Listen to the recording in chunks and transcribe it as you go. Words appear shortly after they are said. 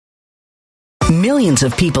Millions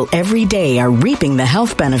of people every day are reaping the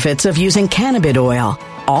health benefits of using cannabis oil,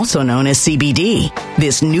 also known as CBD.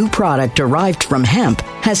 This new product derived from hemp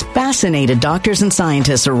has fascinated doctors and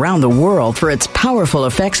scientists around the world for its powerful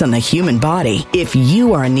effects on the human body. If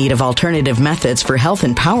you are in need of alternative methods for health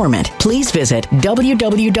empowerment, please visit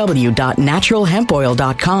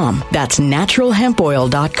www.naturalhempoil.com. That's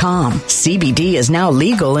naturalhempoil.com. CBD is now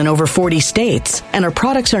legal in over 40 states, and our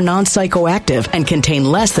products are non-psychoactive and contain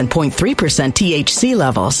less than 0.3% THC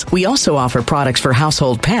levels. We also offer products for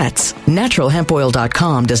household pets.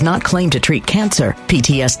 Naturalhempoil.com does not claim to treat cancer,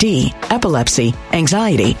 PTSD, epilepsy,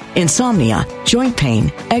 anxiety, insomnia, joint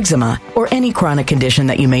pain, eczema, or any chronic condition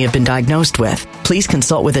that you may have been diagnosed with. Please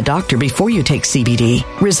consult with a doctor before you take CBD.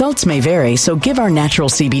 Results may vary, so give our natural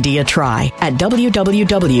CBD a try at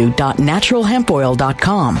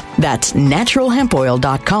www.naturalhempoil.com. That's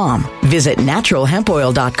naturalhempoil.com. Visit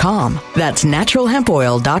naturalhempoil.com. That's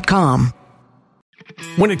naturalhempoil.com.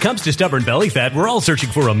 When it comes to stubborn belly fat, we're all searching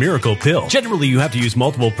for a miracle pill. Generally, you have to use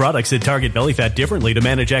multiple products that target belly fat differently to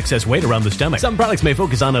manage excess weight around the stomach. Some products may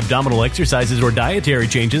focus on abdominal exercises or dietary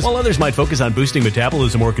changes, while others might focus on boosting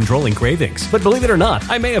metabolism or controlling cravings. But believe it or not,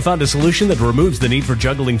 I may have found a solution that removes the need for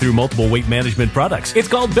juggling through multiple weight management products. It's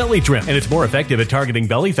called Belly Trim, and it's more effective at targeting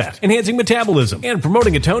belly fat, enhancing metabolism, and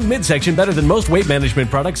promoting a toned midsection better than most weight management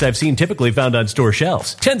products I've seen typically found on store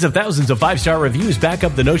shelves. Tens of thousands of 5-star reviews back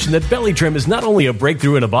up the notion that Belly Trim is not only a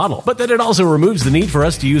breakthrough in a bottle, but that it also removes the need for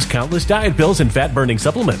us to use countless diet pills and fat-burning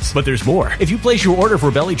supplements. But there's more. If you place your order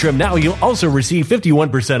for Belly Trim now, you'll also receive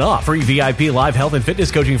 51% off, free VIP live health and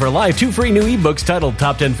fitness coaching for life, 2 free new ebooks titled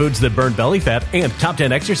Top 10 Foods That Burn Belly Fat and Top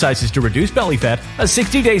 10 Exercises to Reduce Belly Fat, a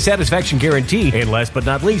 60-day satisfaction guarantee, and last but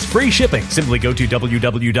not least, free shipping. Simply go to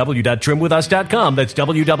www.trimwithus.com. That's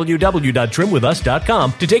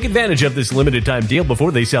www.trimwithus.com to take advantage of this limited time deal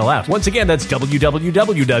before they sell out. Once again, that's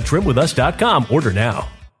www.trimwithus.com. Order now.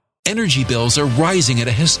 Energy bills are rising at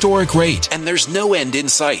a historic rate, and there's no end in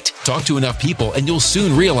sight. Talk to enough people, and you'll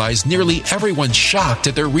soon realize nearly everyone's shocked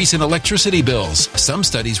at their recent electricity bills. Some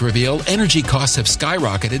studies reveal energy costs have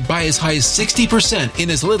skyrocketed by as high as 60%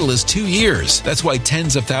 in as little as 2 years. That's why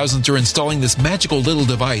tens of thousands are installing this magical little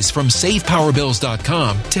device from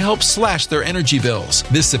SavePowerBills.com to help slash their energy bills.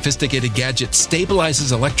 This sophisticated gadget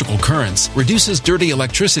stabilizes electrical currents, reduces dirty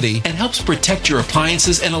electricity, and helps protect your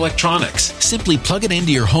appliances and electronics. Simply plug it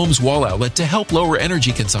into your home's wall outlet to help lower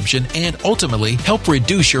energy consumption and ultimately help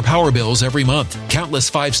reduce your power bills every month.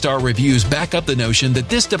 Countless 5-star reviews back up the notion that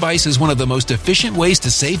this device is one of the most efficient ways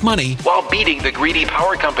to save money while beating the greedy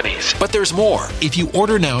power companies. But there's more. If you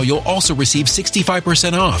order now, you'll also receive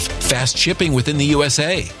 65% off, fast shipping within the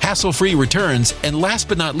USA, hassle-free returns, and last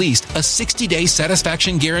but not least, a 60-day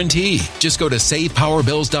satisfaction guarantee. Just go to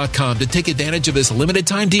SavePowerBills.com to take advantage of this limited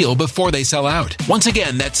time deal before they sell out. Once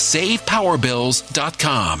again, that's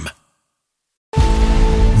SavePowerBills.com.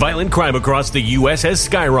 Violent crime across the U.S. has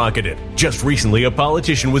skyrocketed. Just recently, a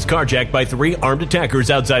politician was carjacked by 3 armed attackers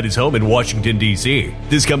outside his home in Washington, D.C.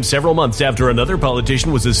 This comes several months after another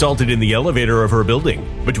politician was assaulted in the elevator of her building.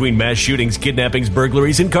 Between mass shootings, kidnappings,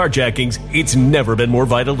 burglaries, and carjackings, it's never been more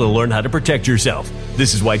vital to learn how to protect yourself.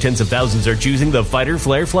 This is why tens of thousands are choosing the Fighter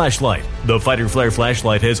Flare flashlight. The Fighter Flare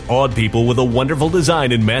flashlight has awed people with a wonderful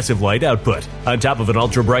design and massive light output. On top of an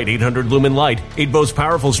ultra-bright 800-lumen light, it boasts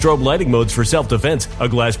powerful strobe lighting modes for self-defense, a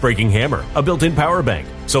glass-breaking hammer, a built-in power bank,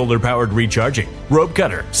 solar-powered recharging, rope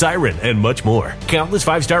cutter, siren, and much more. Countless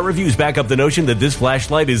 5-star reviews back up the notion that this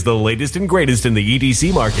flashlight is the latest and greatest in the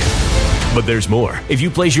EDC market. But there's more. If you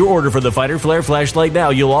place your order for the Fighter Flare flashlight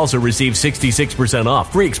now, you'll also receive 66%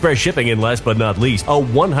 off, free express shipping, and last but not least, a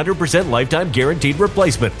 100% lifetime guaranteed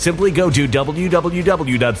replacement. Simply go to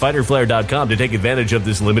www.fighterflare.com to take advantage of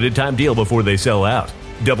this limited time deal before they sell out.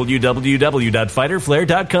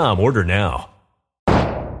 www.fighterflare.com. Order now.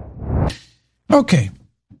 Okay.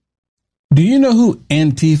 Do you know who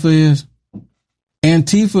Antifa is?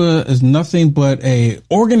 Antifa is nothing but a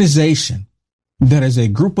organization that is a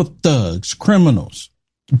group of thugs, criminals,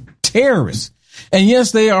 terrorists. And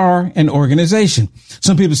yes, they are an organization.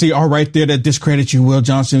 Some people say, all right there, that discredits you, Will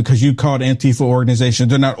Johnson, because you called Antifa organization.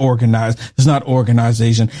 They're not organized. It's not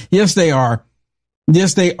organization. Yes, they are.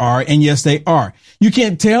 Yes, they are. And yes, they are. You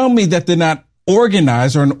can't tell me that they're not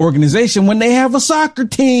organized or an organization when they have a soccer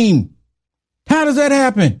team. How does that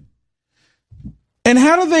happen? And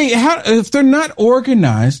if they're not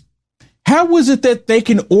organized, how is it that they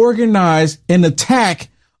can organize an attack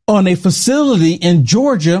on a facility in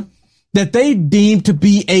Georgia that they deem to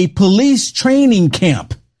be a police training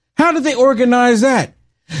camp? How did they organize that?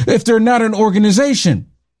 If they're not an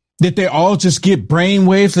organization, did they all just get brain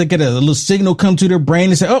waves? They get a little signal come to their brain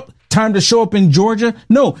and say, oh, time to show up in Georgia?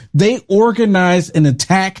 No, they organized an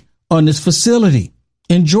attack on this facility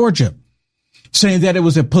in Georgia, saying that it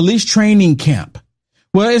was a police training camp.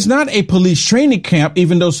 Well, it's not a police training camp,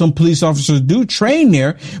 even though some police officers do train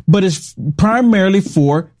there, but it's primarily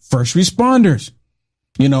for first responders,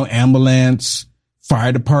 ambulance,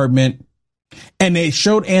 fire department. And they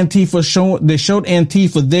showed Antifa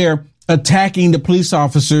there attacking the police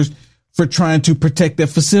officers for trying to protect their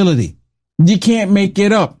facility. You can't make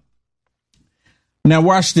it up. Now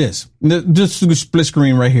watch this. Just split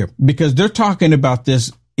screen right here, because they're talking about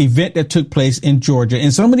this event that took place in Georgia.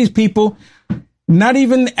 And some of these people, not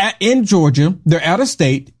even in Georgia, they're out of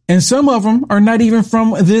state. And some of them are not even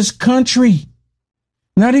from this country.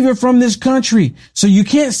 Not even from this country. So you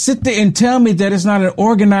can't sit there and tell me that it's not an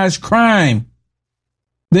organized crime.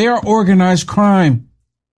 They are organized crime.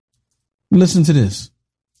 Listen to this.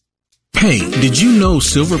 Hey, did you know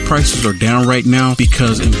silver prices are down right now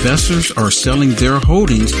because investors are selling their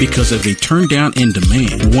holdings because of a turn down in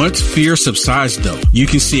demand? Once fear subsides, though, you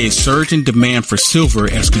can see a surge in demand for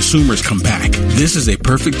silver as consumers come back. This is a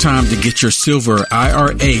perfect time to get your silver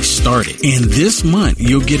IRA started. And this month,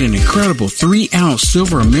 you'll get an incredible 3-ounce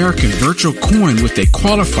silver American virtual coin with a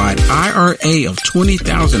qualified IRA of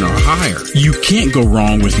 $20,000 or higher. You can't go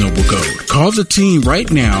wrong with Noble Gold. Call the team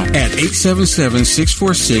right now at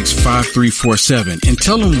 877-646-5347 and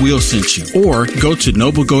tell them Will sent you, or go to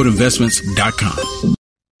noblegoldinvestments.com.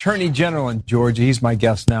 Attorney General in Georgia, he's my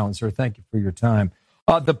guest now, and sir, thank you for your time.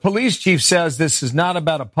 The police chief says this is not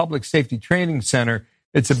about a public safety training center,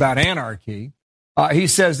 it's about anarchy. He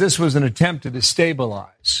says this was an attempt to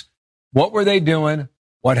destabilize. What were they doing?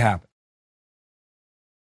 What happened?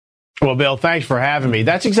 Well, Bill, thanks for having me.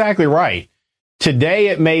 That's exactly right. Today,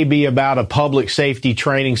 it may be about a public safety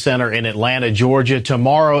training center in Atlanta, Georgia.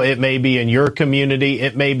 Tomorrow, it may be in your community.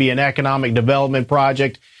 It may be an economic development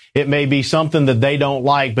project. It may be something that they don't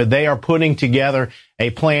like, but they are putting together a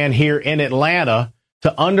plan here in Atlanta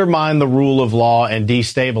to undermine the rule of law and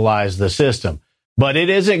destabilize the system. But it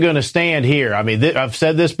isn't going to stand here. I mean, I've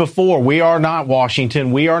said this before. We are not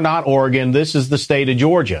Washington. We are not Oregon. This is the state of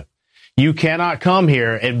Georgia. You cannot come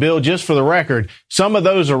here. And Bill, just for the record, some of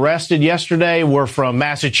those arrested yesterday were from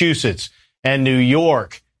Massachusetts and New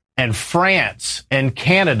York and France and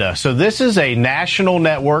Canada. So this is a national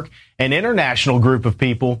network, an international group of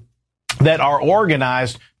people that are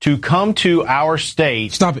organized to come to our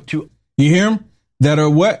state. Stop it. You hear them? That are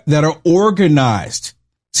what? That are organized.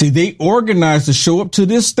 See, they organized to show up to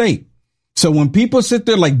this state. So when people sit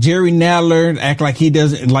there like Jerry Nadler, act like he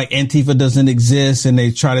doesn't, like Antifa doesn't exist, and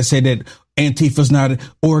they try to say that Antifa's not an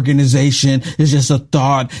organization, it's just a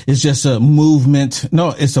thought, it's just a movement.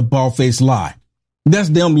 No, it's a bald-faced lie. That's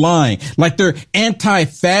them lying. Like they're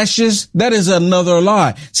anti-fascist. That is another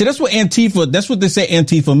lie. See, that's what they say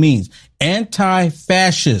Antifa means.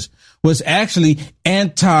 Anti-fascist was actually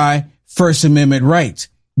anti-First Amendment rights.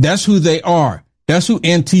 That's who they are. That's who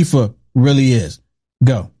Antifa really is.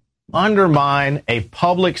 Go. Undermine a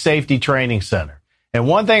public safety training center. And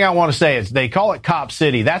one thing I want to say is they call it Cop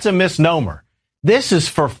City. That's a misnomer. This is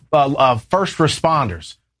for first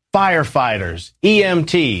responders, firefighters,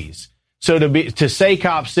 EMTs. So to say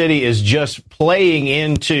Cop City is just playing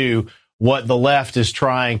into what the left is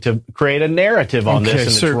trying to create a narrative on this, and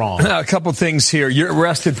it's wrong. A couple things here. You're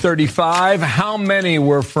arrested 35. How many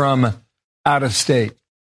were from out of state?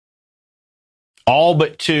 All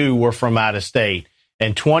but 2 were from out of state.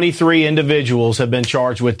 And 23 individuals have been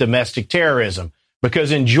charged with domestic terrorism.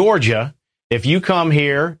 Because in Georgia, if you come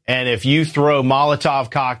here and if you throw Molotov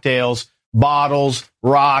cocktails, bottles,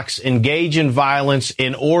 rocks, engage in violence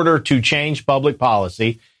in order to change public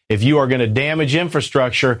policy, if you are going to damage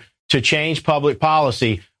infrastructure to change public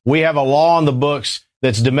policy, we have a law on the books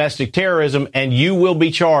that's domestic terrorism, and you will be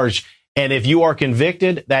charged. And if you are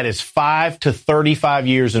convicted, that is 5 to 35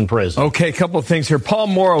 years in prison. Okay, a couple of things here. Paul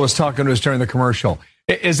Morrow was talking to us during the commercial.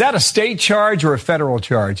 Is that a state charge or a federal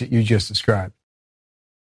charge that you just described?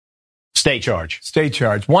 State charge. State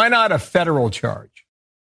charge. Why not a federal charge?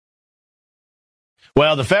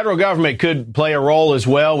 Well, the federal government could play a role as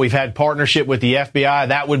well. We've had partnership with the FBI.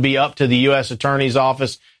 That would be up to the U.S. Attorney's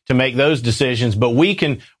Office to make those decisions. But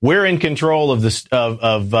we're in control of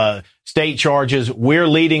the state charges. We're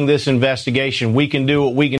leading this investigation. We can do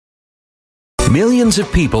what we can. Millions of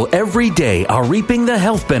people every day are reaping the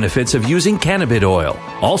health benefits of using cannabis oil,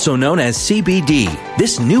 also known as CBD.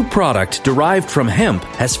 This new product derived from hemp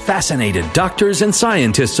has fascinated doctors and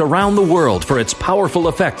scientists around the world for its powerful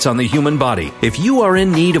effects on the human body. If you are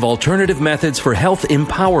in need of alternative methods for health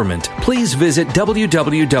empowerment, please visit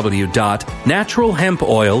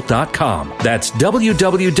www.naturalhempoil.com. That's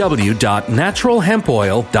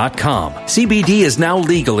www.naturalhempoil.com. CBD is now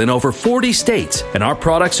legal in over 40 states, and our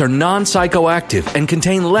products are non-psychoactive and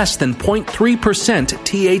contain less than 0.3%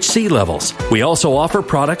 THC levels. We also offer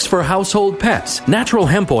products for household pets.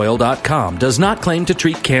 NaturalHempOil.com does not claim to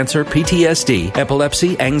treat cancer, PTSD,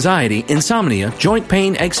 epilepsy, anxiety, insomnia, joint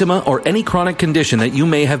pain, eczema, or any chronic condition that you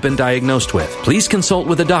may have been diagnosed with. Please consult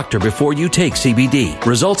with a doctor before you take CBD.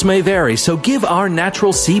 Results may vary, so give our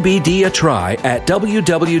natural CBD a try at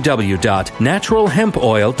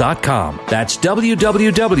www.naturalhempoil.com. That's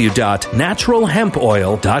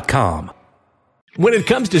www.naturalhempoil.com. When it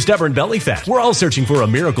comes to stubborn belly fat, we're all searching for a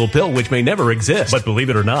miracle pill which may never exist. But believe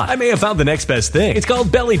it or not, I may have found the next best thing. It's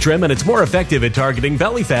called Belly Trim, and it's more effective at targeting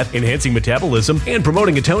belly fat, enhancing metabolism, and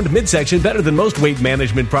promoting a toned midsection better than most weight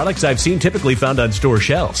management products I've seen typically found on store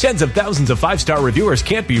shelves. Tens of thousands of 5-star reviewers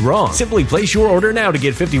can't be wrong. Simply place your order now to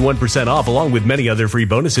get 51% off along with many other free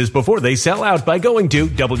bonuses before they sell out by going to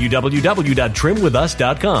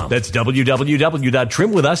www.trimwithus.com. That's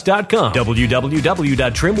www.trimwithus.com.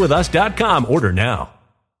 www.trimwithus.com. Order now.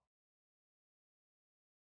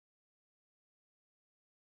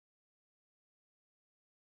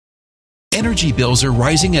 Energy bills are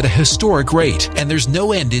rising at a historic rate, and there's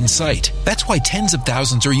no end in sight. That's why tens of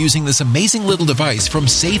thousands are using this amazing little device from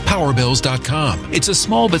SavePowerBills.com. It's a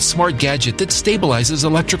small but smart gadget that stabilizes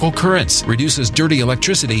electrical currents, reduces dirty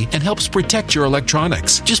electricity, and helps protect your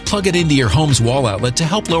electronics. Just plug it into your home's wall outlet to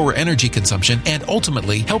help lower energy consumption and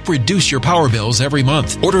ultimately help reduce your power bills every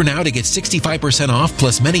month. Order now to get 65% off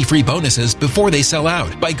plus many free bonuses before they sell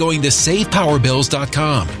out by going to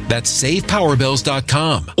SavePowerBills.com. That's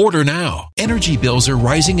SavePowerBills.com. Order now. Energy bills are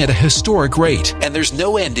rising at a historic rate, and there's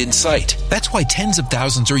no end in sight. That's why tens of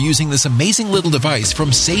thousands are using this amazing little device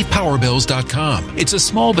from SavePowerBills.com. It's a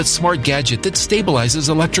small but smart gadget that stabilizes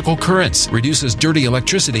electrical currents, reduces dirty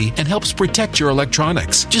electricity, and helps protect your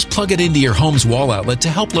electronics. Just plug it into your home's wall outlet to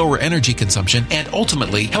help lower energy consumption and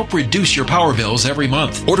ultimately help reduce your power bills every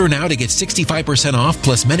month. Order now to get 65% off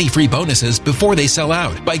plus many free bonuses before they sell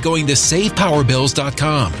out by going to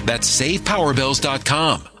SavePowerBills.com. That's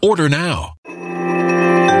SavePowerBills.com. Order now.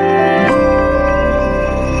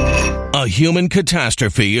 A human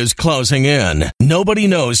catastrophe is closing in. Nobody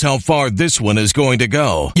knows how far this one is going to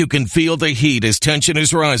go. You can feel the heat as tension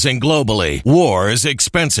is rising globally. War is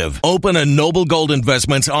expensive. Open a Noble Gold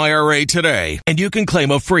Investments IRA today, and you can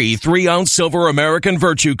claim a free 3-ounce silver American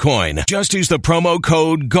Virtue coin. Just use the promo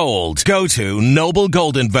code GOLD. Go to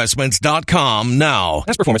noblegoldinvestments.com now.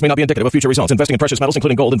 Past performance may not be indicative of future results. Investing in precious metals,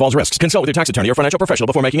 including gold, involves risks. Consult with your tax attorney or financial professional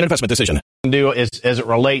before making an investment decision. Do as it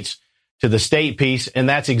relates to the state piece, and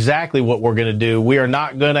that's exactly what we're going to do. We are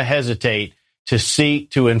not going to hesitate to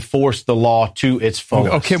seek to enforce the law to its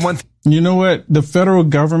fullest. Okay, you know what? The federal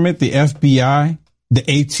government, the FBI, the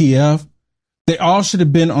ATF, they all should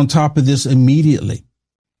have been on top of this immediately.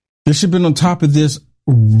 They should have been on top of this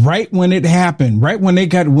right when it happened, right when they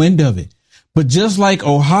got wind of it. But just like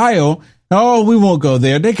Ohio, oh, we won't go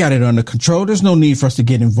there. They got it under control. There's no need for us to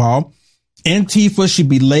get involved. Antifa should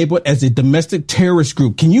be labeled as a domestic terrorist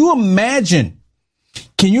group. Can you imagine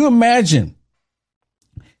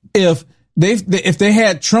if they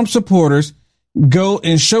had Trump supporters go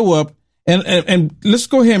and show up and let's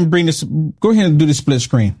go ahead and bring this, go ahead and do the split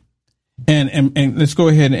screen and let's go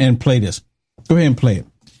ahead and play this. Go ahead and play it.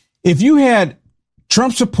 If you had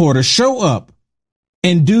Trump supporters show up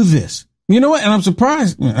and do this, you know what? And I'm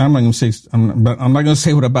surprised. I'm not going to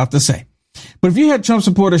say what I'm about to say. But if you had Trump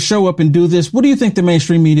supporters show up and do this, what do you think the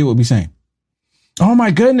mainstream media would be saying? Oh, my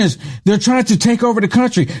goodness, they're trying to take over the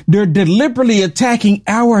country. They're deliberately attacking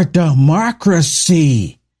our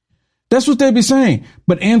democracy. That's what they'd be saying.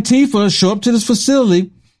 But Antifa show up to this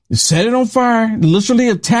facility, set it on fire, literally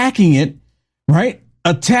attacking it, right?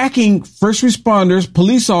 Attacking first responders,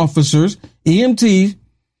 police officers, EMTs,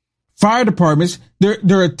 fire departments.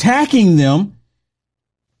 They're attacking them.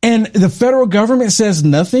 And the federal government says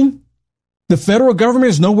nothing. The federal government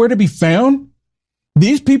is nowhere to be found.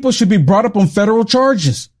 These people should be brought up on federal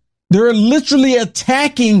charges. They're literally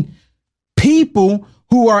attacking people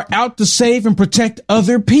who are out to save and protect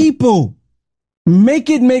other people. Make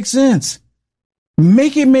it make sense.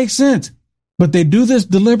 Make it make sense. But they do this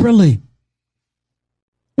deliberately.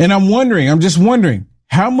 And I'm just wondering,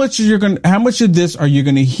 how much of this are you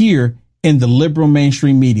going to hear in the liberal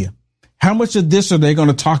mainstream media? How much of this are they going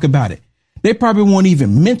to talk about it? They probably won't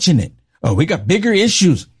even mention it. Oh, we got bigger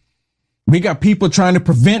issues. We got people trying to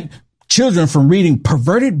prevent children from reading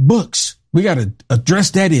perverted books. We got to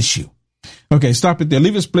address that issue. Okay, stop it there.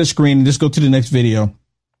 Leave a split screen and just go to the next video.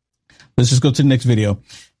 Let's just go to the next video.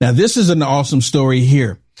 Now, this is an awesome story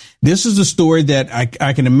here. This is a story that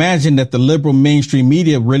I can imagine that the liberal mainstream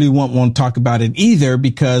media really won't want to talk about it either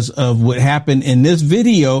because of what happened in this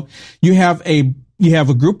video. You have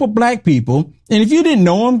a group of black people, and if you didn't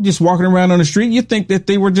know them just walking around on the street, you think that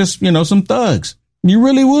they were just, some thugs. You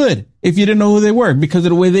really would if you didn't know who they were because of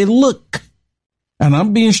the way they look. And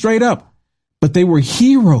I'm being straight up, but they were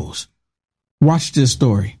heroes. Watch this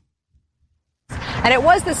story. And it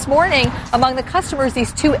was this morning among the customers,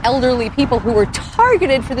 these two elderly people who were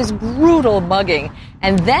targeted for this brutal mugging.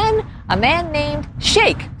 And then a man named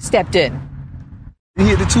Sheikh stepped in. He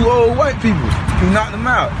hit the two old white people. He knocked them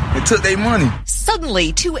out and took their money.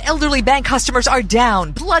 Suddenly, two elderly bank customers are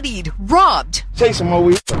down, bloodied, robbed. Chase him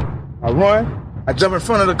over here. I run. I jump in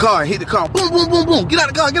front of the car and hit the car. Boom, boom, boom, boom. Get out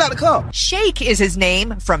of the car, get out of the car. Sheikh is his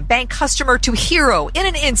name, from bank customer to hero in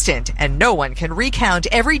an instant, and no one can recount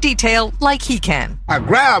every detail like he can. I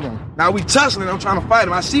grab him. Now we tussling. I'm trying to fight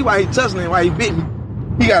him. I see why he tussling, why he bit me.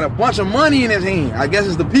 He got a bunch of money in his hand. I guess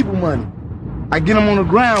it's the people money. I get him on the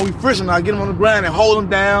ground. We friction. I get him on the ground and hold him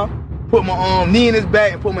down, put my knee in his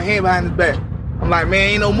back and put my hand behind his back. I'm like, man,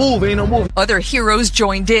 ain't no move. Other heroes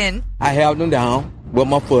joined in. I held him down with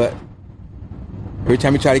my foot. Every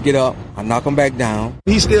time he try to get up, I knock him back down.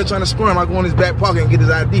 He's still trying to squirm. I go in his back pocket and get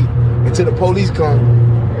his ID until the police come,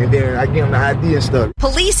 and then I give him the ID and stuff.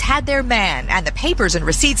 Police had their man, and the papers and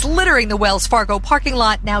receipts littering the Wells Fargo parking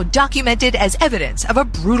lot now documented as evidence of a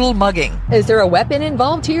brutal mugging. Is there a weapon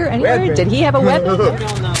involved here anywhere? Weapon. Did he have a weapon?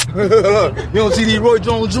 You don't see these Roy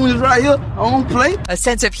Jones Jr.'s right here? I don't play. A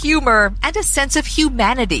sense of humor and a sense of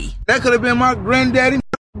humanity. That could have been my granddaddy,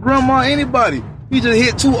 grandma, anybody. He just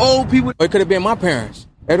hit two old people. It could have been my parents.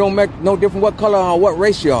 It don't make no difference what color or what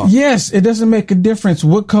race you are. Yes, it doesn't make a difference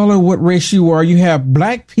what color, what race you are. You have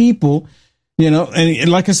black people,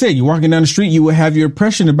 and like I said, you're walking down the street, you will have your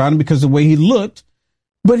impression about him because of the way he looked.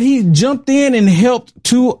 But he jumped in and helped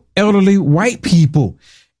two elderly white people.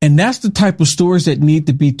 And that's the type of stories that need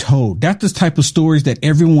to be told. That's the type of stories that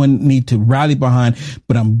everyone need to rally behind.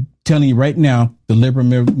 But I'm telling you right now, the liberal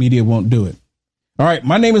media won't do it. All right,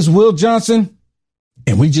 my name is Will Johnson.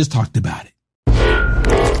 And we just talked about it.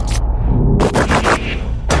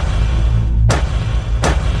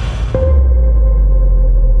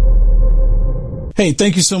 Hey,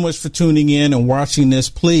 thank you so much for tuning in and watching this.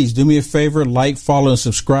 Please do me a favor, like, follow, and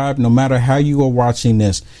subscribe no matter how you are watching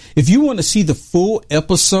this. If you want to see the full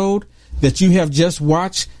episode that you have just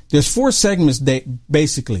watched, there's 4 segments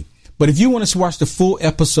basically. But if you want to watch the full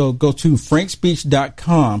episode, go to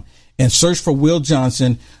frankspeech.com and search for Will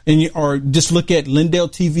Johnson, or just look at Lindell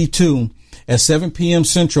TV 2 at 7 p.m.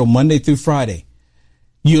 Central, Monday through Friday.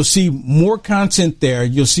 You'll see more content there.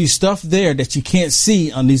 You'll see stuff there that you can't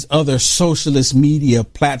see on these other socialist media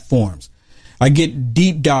platforms. I get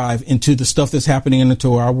deep dive into the stuff that's happening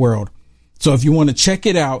into our world. So if you want to check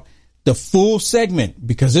it out, the full segment,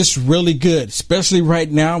 because it's really good, especially right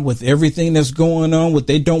now with everything that's going on, what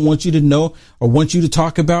they don't want you to know or want you to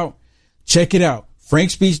talk about, check it out.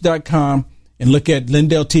 frankspeech.com and look at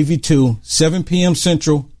Lindell TV 2, 7 p.m.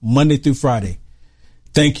 Central, Monday through Friday.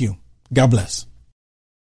 Thank you. God bless.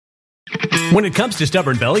 When it comes to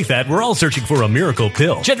stubborn belly fat, we're all searching for a miracle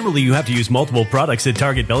pill. Generally, you have to use multiple products that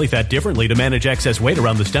target belly fat differently to manage excess weight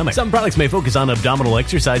around the stomach. Some products may focus on abdominal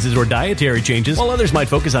exercises or dietary changes, while others might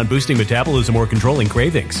focus on boosting metabolism or controlling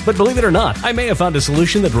cravings. But believe it or not, I may have found a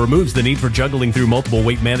solution that removes the need for juggling through multiple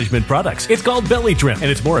weight management products. It's called Belly Trim,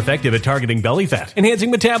 and it's more effective at targeting belly fat,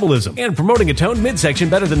 enhancing metabolism, and promoting a toned midsection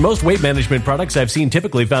better than most weight management products I've seen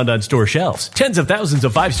typically found on store shelves. Tens of thousands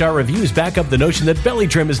of 5-star reviews back up the notion that Belly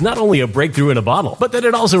Trim is not only a breakthrough in a bottle, but that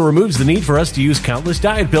it also removes the need for us to use countless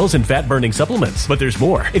diet pills and fat-burning supplements. But there's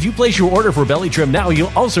more. If you place your order for Belly Trim now,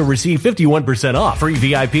 you'll also receive 51% off, free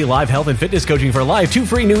VIP live health and fitness coaching for life, 2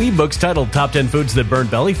 free new ebooks titled Top 10 Foods That Burn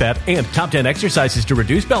Belly Fat and Top 10 Exercises to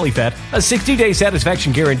Reduce Belly Fat, a 60-day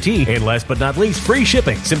satisfaction guarantee, and last but not least, free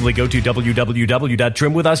shipping. Simply go to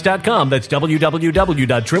www.trimwithus.com. That's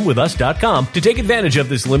www.trimwithus.com to take advantage of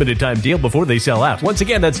this limited time deal before they sell out. Once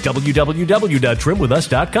again, that's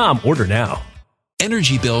www.trimwithus.com. Order now.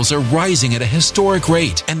 Energy bills are rising at a historic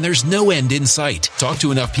rate, and there's no end in sight. Talk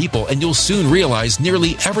to enough people and you'll soon realize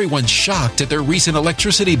nearly everyone's shocked at their recent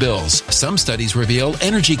electricity bills. Some studies reveal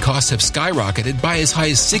energy costs have skyrocketed by as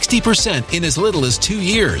high as 60% in as little as 2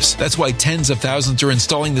 years. That's why tens of thousands are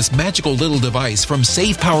installing this magical little device from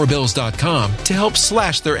SavePowerBills.com to help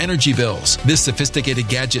slash their energy bills. This sophisticated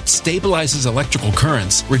gadget stabilizes electrical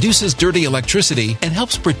currents, reduces dirty electricity, and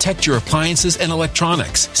helps protect your appliances and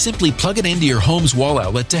electronics. Simply plug it into your home's wall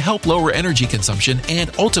outlet to help lower energy consumption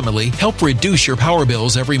and ultimately help reduce your power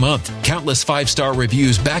bills every month. Countless 5-star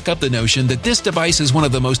reviews back up the notion that this device is one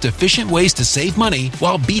of the most efficient ways to save money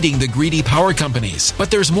while beating the greedy power companies.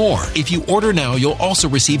 But there's more. If you order now, you'll also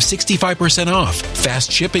receive 65% off,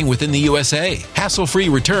 fast shipping within the USA, hassle-free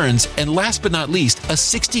returns, and last but not least, a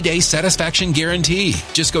 60-day satisfaction guarantee.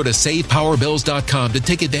 Just go to SavePowerBills.com to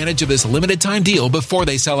take advantage of this limited time deal before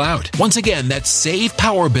they sell out. Once again, that's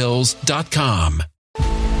SavePowerBills.com.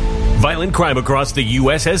 Violent crime across the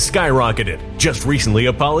U.S. has skyrocketed. Just recently,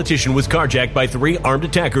 a politician was carjacked by 3 armed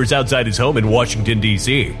attackers outside his home in Washington,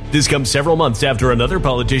 D.C. This comes several months after another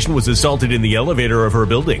politician was assaulted in the elevator of her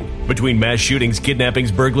building. Between mass shootings,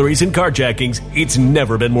 kidnappings, burglaries, and carjackings, it's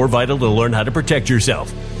never been more vital to learn how to protect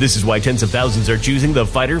yourself. This is why tens of thousands are choosing the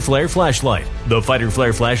Fighter Flare flashlight. The Fighter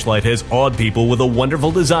Flare flashlight has awed people with a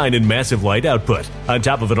wonderful design and massive light output. On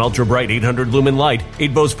top of an ultra-bright 800-lumen light,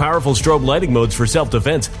 it boasts powerful strobe lighting modes for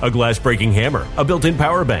self-defense, a glass-breaking hammer, a built-in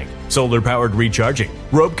power bank, solar-powered recharging,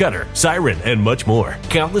 rope cutter, siren, and much more.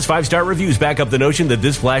 Countless 5-star reviews back up the notion that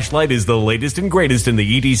this flashlight is the latest and greatest in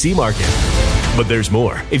the EDC market. But there's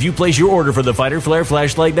more. If you place your order for the Fighter Flare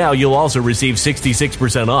flashlight now, you'll also receive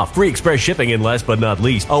 66% off, free express shipping, and last but not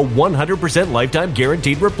least, a 100% lifetime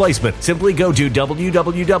guaranteed replacement. Simply go to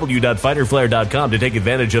www.fighterflare.com to take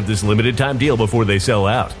advantage of this limited time deal before they sell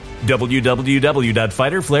out.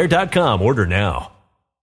 www.fighterflare.com. Order now.